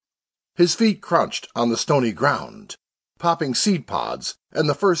His feet crunched on the stony ground, popping seed pods and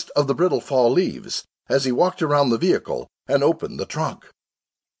the first of the brittle fall leaves as he walked around the vehicle and opened the trunk.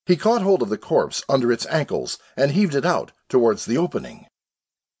 He caught hold of the corpse under its ankles and heaved it out towards the opening.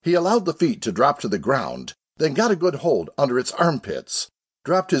 He allowed the feet to drop to the ground, then got a good hold under its armpits,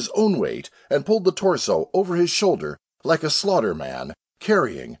 dropped his own weight, and pulled the torso over his shoulder like a slaughterman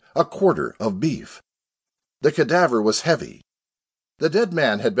carrying a quarter of beef. The cadaver was heavy. The dead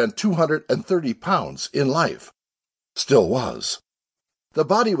man had been 230 pounds in life. Still was. The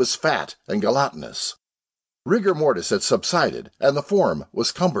body was fat and gelatinous. Rigor mortis had subsided, and the form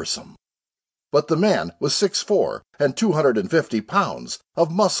was cumbersome. But the man was 6'4" and 250 pounds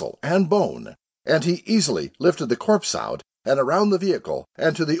of muscle and bone, and he easily lifted the corpse out and around the vehicle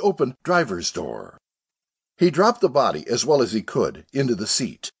and to the open driver's door. He dropped the body as well as he could into the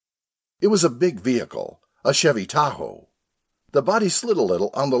seat. It was a big vehicle, a Chevy Tahoe. The body slid a little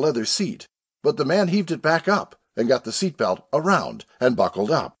on the leather seat, but the man heaved it back up and got the seatbelt around and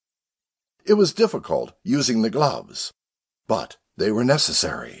buckled up. It was difficult using the gloves, but they were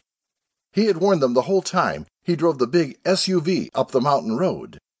necessary. He had worn them the whole time he drove the big SUV up the mountain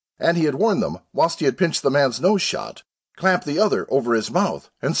road, and he had worn them whilst he had pinched the man's nose shut, clamped the other over his mouth,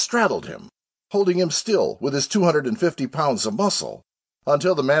 and straddled him, holding him still with his 250 pounds of muscle,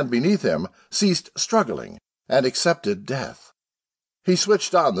 until the man beneath him ceased struggling and accepted death. He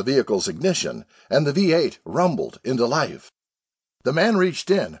switched on the vehicle's ignition, and the V8 rumbled into life. The man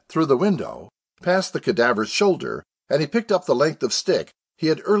reached in through the window, past the cadaver's shoulder, and he picked up the length of stick he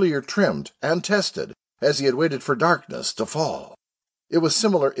had earlier trimmed and tested as he had waited for darkness to fall. It was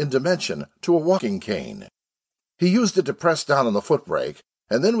similar in dimension to a walking cane. He used it to press down on the foot brake,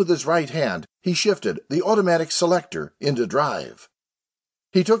 and then with his right hand he shifted the automatic selector into drive.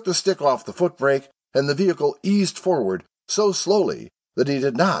 He took the stick off the foot brake, and the vehicle eased forward so slowly that he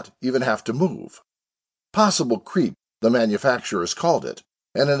did not even have to move. Possible creep, the manufacturers called it,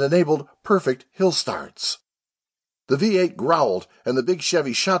 and it enabled perfect hill starts. The V8 growled, and the big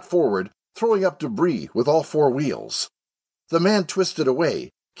Chevy shot forward, throwing up debris with all four wheels. The man twisted away,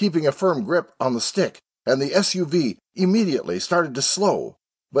 keeping a firm grip on the stick, and the SUV immediately started to slow,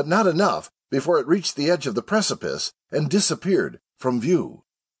 but not enough before it reached the edge of the precipice and disappeared from view.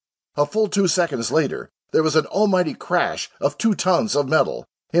 A full 2 seconds later, there was an almighty crash of 2 tons of metal,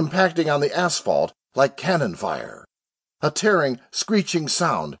 impacting on the asphalt like cannon fire. A tearing, screeching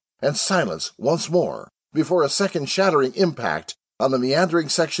sound, and silence once more, before a second shattering impact on the meandering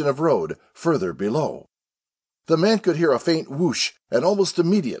section of road further below. The man could hear a faint whoosh, and almost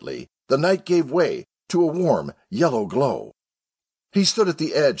immediately the night gave way to a warm yellow glow. He stood at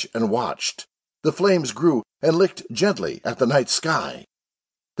the edge and watched. The flames grew and licked gently at the night sky.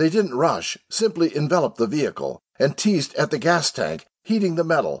 They didn't rush, simply enveloped the vehicle and teased at the gas tank, heating the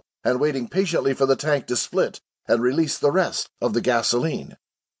metal and waiting patiently for the tank to split and release the rest of the gasoline.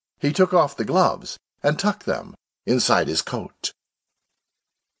 He took off the gloves and tucked them inside his coat.